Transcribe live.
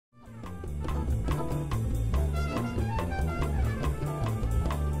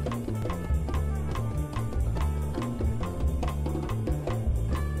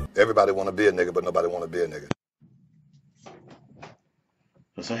Everybody want to be a nigga, but nobody want to be a nigga.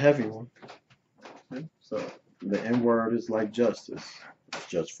 That's a heavy one. Okay. So the N word is like justice. It's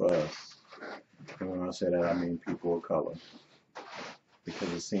just for us. And when I say that, I mean people of color,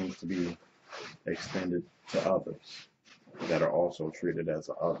 because it seems to be extended to others that are also treated as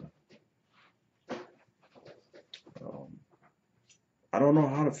an other. I don't know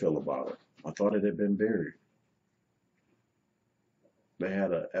how to feel about it. I thought it had been buried. They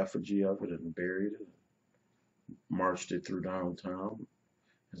had an effigy of it and buried it, marched it through downtown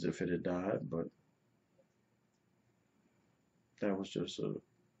as if it had died, but that was just a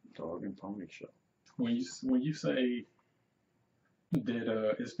dog and pony show. When you say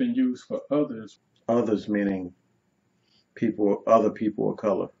that it's been used for others, Others meaning people, other people of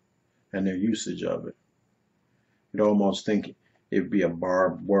color, and their usage of it. You'd almost think it'd be a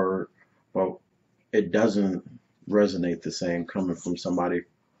barbed word, but it doesn't resonate the same coming from somebody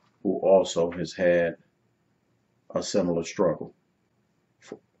who also has had a similar struggle.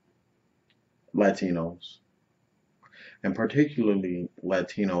 For Latinos, and particularly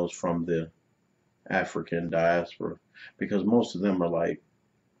Latinos from the African diaspora, because most of them are like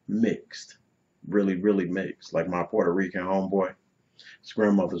mixed, really, really mixed. Like my Puerto Rican homeboy, his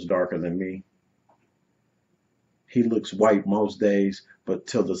grandmother's darker than me. He looks white most days, but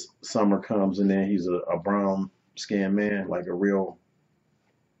till the summer comes and then he's a brown skinned man, like a real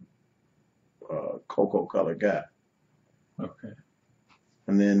cocoa colored guy. okay,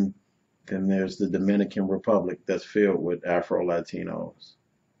 And then there's the Dominican Republic that's filled with Afro Latinos.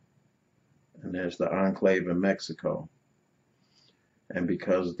 And there's the enclave in Mexico. And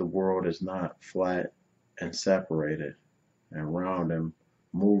because the world is not flat and separated and round and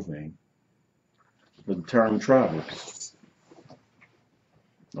moving, the term travels.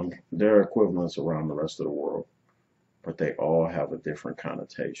 There are equivalents around the rest of the world, but they all have a different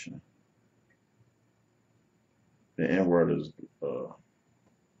connotation. The N word is a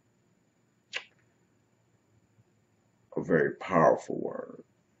very powerful word.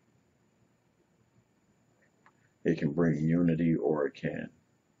 It can bring unity or it can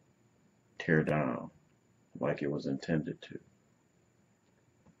tear down like it was intended to.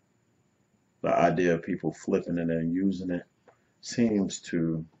 The idea of people flipping it and using it seems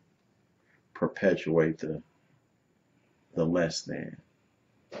to perpetuate the less than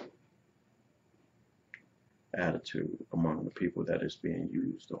attitude among the people that it's being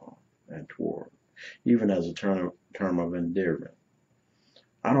used on and toward, even as a term of endearment.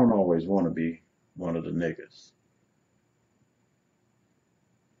 I don't always want to be one of the niggas.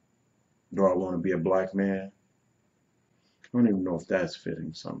 Do I want to be a black man? I don't even know if that's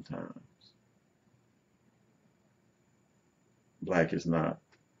fitting sometimes. Black is not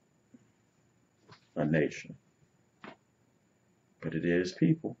a nation, but it is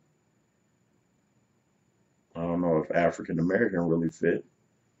people. I don't know if African American really fit,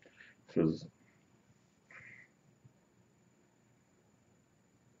 because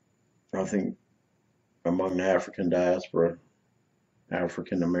I think among the African diaspora,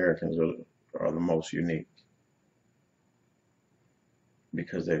 African Americans are the most unique,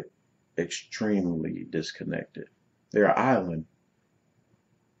 because they're extremely disconnected. They're an island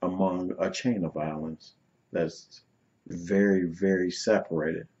among a chain of islands that's very, very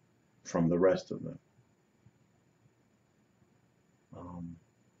separated from the rest of them.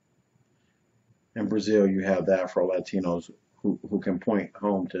 In Brazil, you have the Afro-Latinos who can point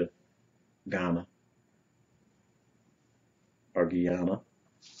home to Ghana or Guyana,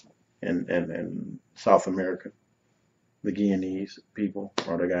 and South America, the Guyanese people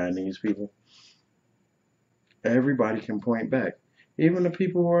or the Guyanese people. Everybody can point back. Even the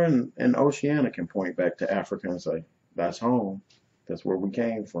people who are in Oceania can point back to Africa and say, that's home. That's where we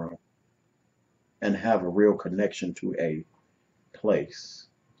came from. And have a real connection to a place.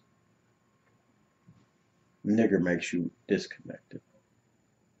 Nigger makes you disconnected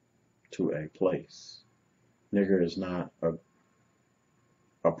to a place. Nigger is not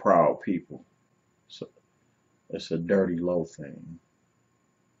a proud people. So it's a dirty, low thing.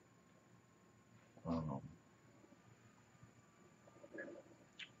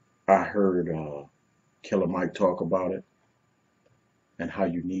 I heard Killer Mike talk about it and how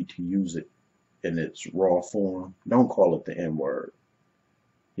you need to use it in its raw form. Don't call it the N word.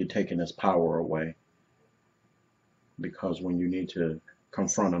 You're taking its power away, because when you need to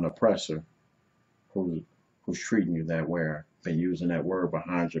confront an oppressor who's treating you that way, or been using that word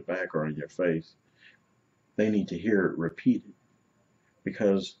behind your back or in your face, they need to hear it repeated,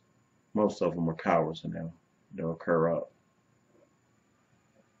 because most of them are cowards and they'll curl up.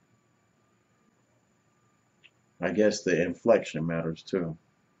 I guess the inflection matters too.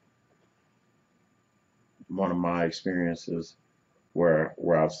 one of my experiences where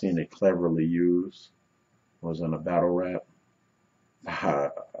I've seen it cleverly used was in a battle rap.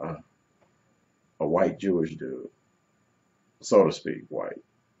 A white Jewish dude, so to speak, white,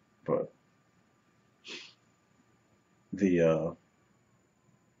 but the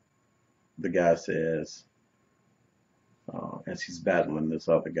guy says, as he's battling this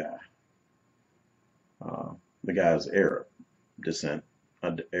other guy, the guy's Arab descent,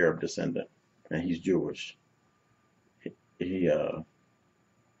 an Arab descendant, and he's Jewish. He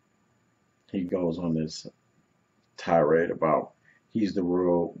goes on this tirade about he's the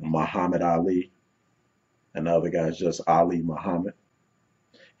real Muhammad Ali, and the other guy's just Ali Muhammad.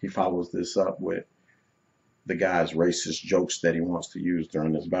 He follows this up with the guy's racist jokes that he wants to use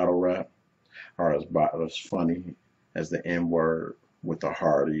during this battle rap are as funny as the N-word with a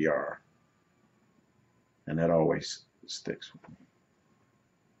hard ER. And that always sticks with me.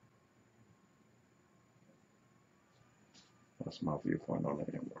 That's my viewpoint on the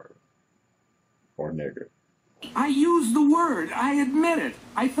N-word. Or nigger. I used the word, I admit it.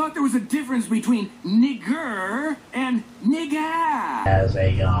 I thought there was a difference between nigger and nigga. As a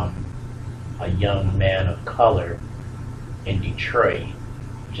young man of color in Detroit,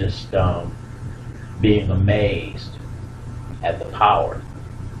 just being amazed at the power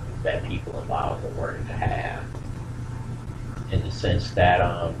that people allow the word to have, in the sense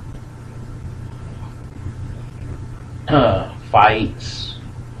that fights,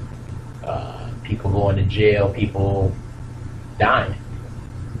 people going to jail, people dying,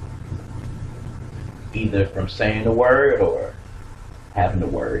 either from saying the word or having the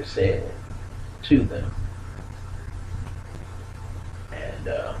word said to them. And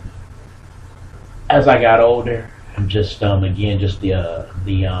as I got older, I'm just again just the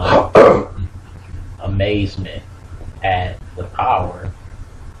amazement at the power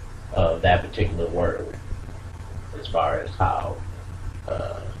of that particular word, as far as how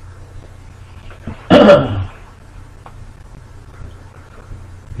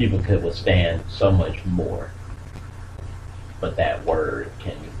people could withstand so much more, but that word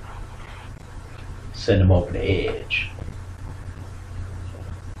can send them over the edge.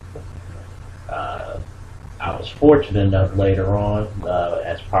 I was fortunate enough later on,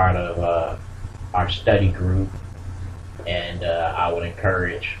 as part of our study group, and I would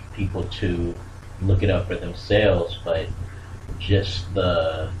encourage people to look it up for themselves, but just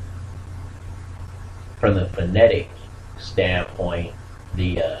from the phonetic standpoint,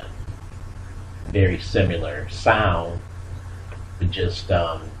 the very similar sound, but just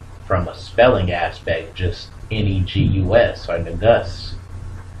from a spelling aspect, just Negus or Negus,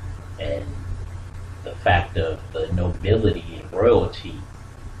 and the fact of the nobility and royalty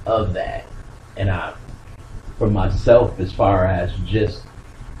of that. And for myself, as far as just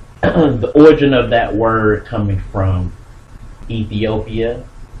the origin of that word coming from Ethiopia,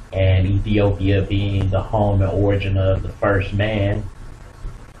 and Ethiopia being the home and origin of the first man,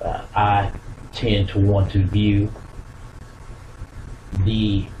 I tend to want to view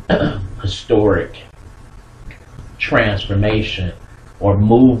the historic transformation or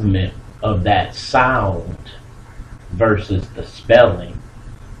movement of that sound versus the spelling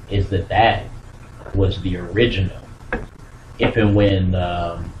is that was the original. If and when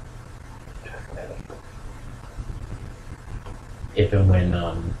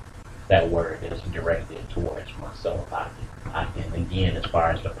that word is directed towards myself, I can, again, as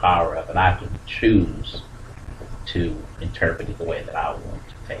far as the power of it, I can choose to interpret it the way that I want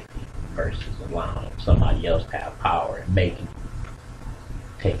to take it versus allowing somebody else to have power and making it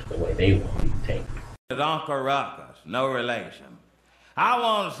take it the way they want me to take it. Uncle Ruckus, no relation. I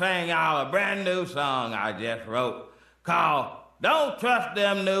want to sing y'all a brand new song I just wrote called "Don't Trust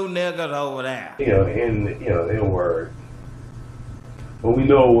Them New Niggas Over There." In word, when we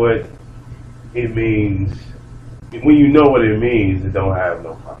know what it means, when you know what it means, it don't have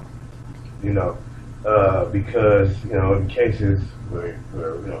no problem. Because in cases where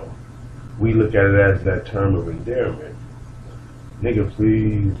we look at it as that term of endearment, nigga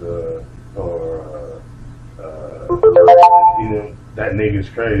please, or that nigga's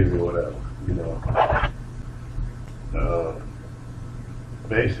crazy or whatever,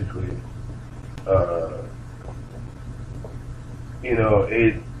 basically,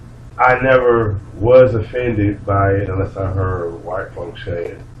 I never was offended by it unless I heard white folks say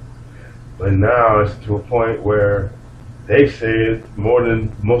it. But now it's to a point where they say it more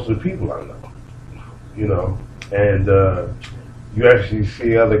than most of the people I know, and you actually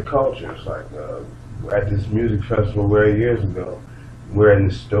see other cultures, like at this music festival where years ago, we're in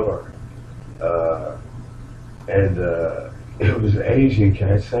the store, and it was an Asian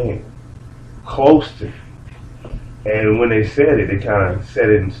cat saying, close to And when they said it, they kind of said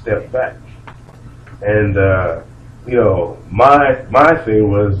it and stepped back. And you know, my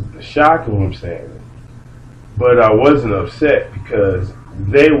thing was the shock of them saying it, but I wasn't upset because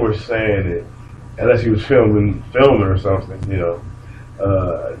they were saying it, unless he was filming or something, you know.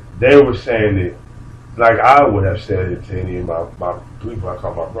 They were saying it like I would have said it to any of my people I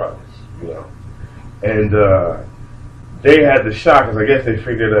call my brothers, you know. And they had the shock, because I guess they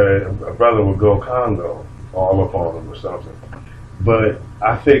figured a brother would go Congo all up on them or something. But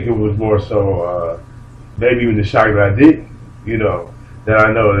I think it was more so maybe even the shock that I didn't, you know, that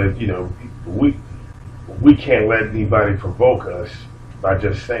I know that, you know, we can't let anybody provoke us by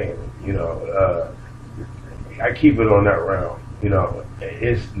just saying it, you know. I keep it on that round, you know.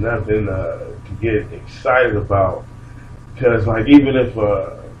 It's nothing to get excited about, because like even if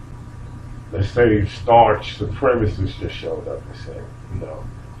let's say staunch supremacists just showed up and said, you know,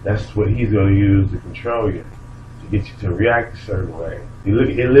 that's what he's going to use to control you, to get you to react a certain way. You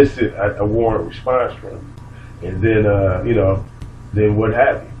elicit a warrant response from him, and then you know, then what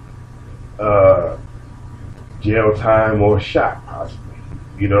have you? Jail time or shot possibly.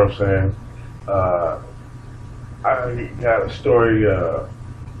 You know what I'm saying? I got a story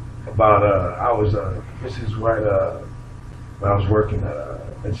about I was this is right when I was working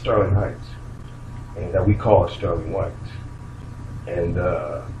at Sterling Heights, and that we call it Sterling Whites, and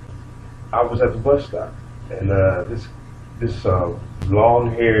I was at the bus stop, and this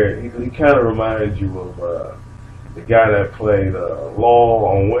long-haired, he kind of reminds you of the guy that played Law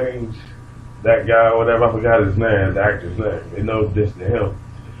on Wings, that guy or whatever, I forgot his name, the actor's name. It knows this to him,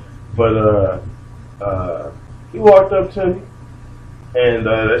 but he walked up to me, and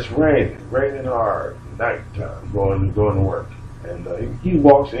it's raining hard, nighttime, going to work, and he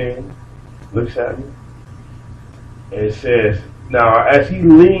walks in, looks at me, and says, now as he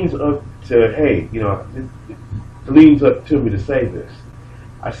leans up to, hey, you know, leans up to me to say this,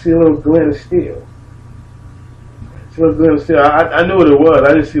 I see a little glint of steel. I knew what it was.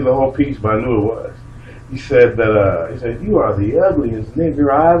 I didn't see the whole piece, but I knew it was. He said that, he said, you are the ugliest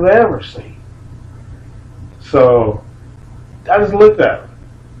nigger I've ever seen. So I just looked at him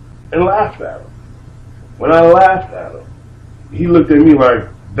and laughed at him. When I laughed at him, he looked at me like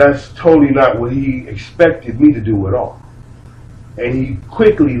that's totally not what he expected me to do at all. And he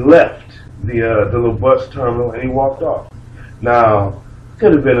quickly left the little bus terminal and he walked off. Now,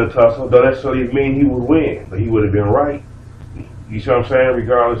 could have been a tussle, don't necessarily mean he would win, but he would have been right. You see what I'm saying?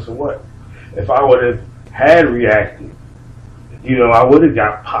 Regardless of what. If I would have had reacted, you know, I would have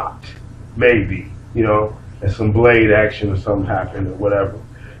got popped, maybe, you know, and some blade action or something happened or whatever.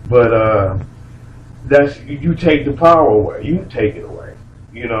 But that's, you take the power away. You take it away,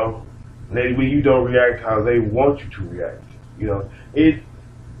 you know. When you don't react how they want you to react, you know,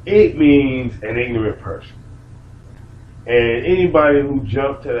 it means an ignorant person. And anybody who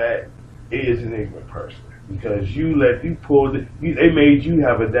jumped to that is an ignorant person, because they made you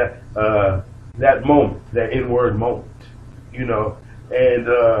have that moment, that inward moment, you know. And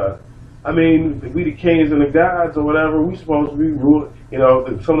I mean, we the kings and the gods or whatever, we supposed to be ruling. You know,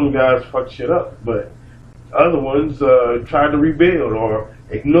 some of them guys fuck shit up, but other ones tried to rebuild or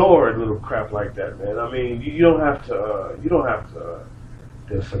ignore little crap like that, man. I mean, you don't have to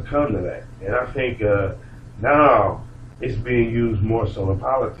succumb to that. And I think now it's being used more so in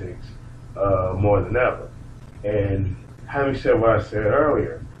politics, more than ever. And having said what I said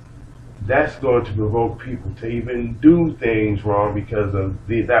earlier, that's going to provoke people to even do things wrong because of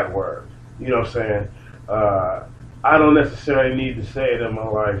that word. You know what I'm saying? I don't necessarily need to say it in my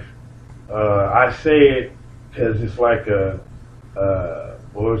life. I say it because it's like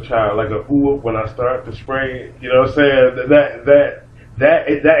like a ooh when I start to spray. You know what I'm saying?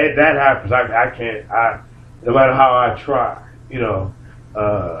 That happens. I can't. No matter how I try, you know.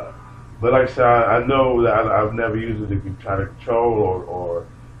 But like I said, I know that I've never used it to try to control or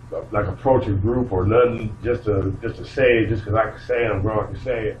like approach a group or nothing, just to say it, just because I can say it, I'm grown to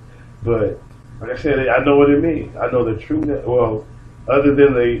say it. But like I said, I know what it means. I know the true, well, other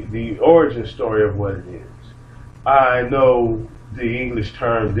than the origin story of what it is, I know the English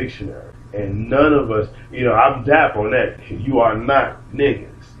term dictionary, and none of us, you know, I'm dap on that. You are not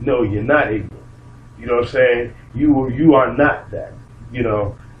niggas. No, you're not ignorant. You know what I'm saying? You are not that. You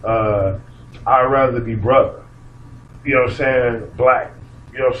know, I'd rather be brother. You know what I'm saying? Black.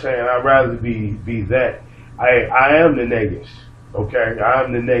 You know what I'm saying? I'd rather be that. I am the niggas. Okay? I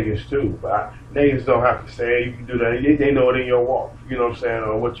am the niggas too. But niggas don't have to say, hey, you can do that. They know it in your walk. You know what I'm saying?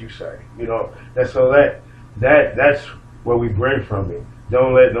 Or what you say. You know? That's that's where we bring from it.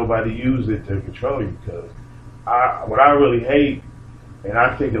 Don't let nobody use it to control you, because what I really hate, and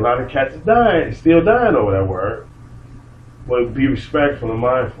I think a lot of cats are still dying over that word, well, be respectful and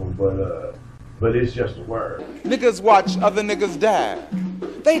mindful, but it's just a word. Niggas watch other niggas die.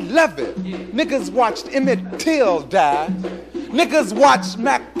 They love it. Niggas watched Emmett Till die. Niggas watched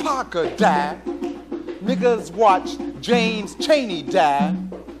Mac Parker die. Niggas watched James Chaney die.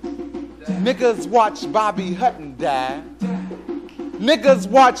 Niggas watched Bobby Hutton die. Niggas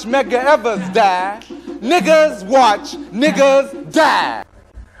watch Medgar Evers die. Niggas watch niggas die.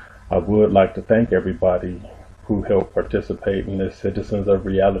 I would like to thank everybody who helped participate in this Citizens of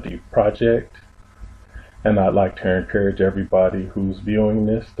Reality project. And I'd like to encourage everybody who's viewing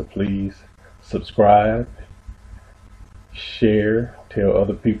this to please subscribe, share, tell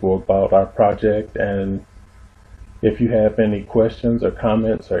other people about our project, and if you have any questions or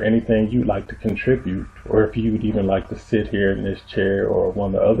comments or anything you'd like to contribute, or if you'd even like to sit here in this chair or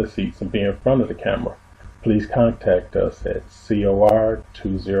one of the other seats and be in front of the camera, please contact us at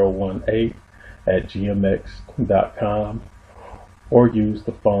cor2018@gmx.com or use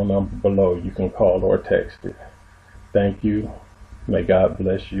the phone number below. You can call or text it. Thank you. May God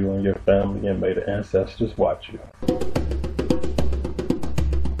bless you and your family, and may the ancestors watch you.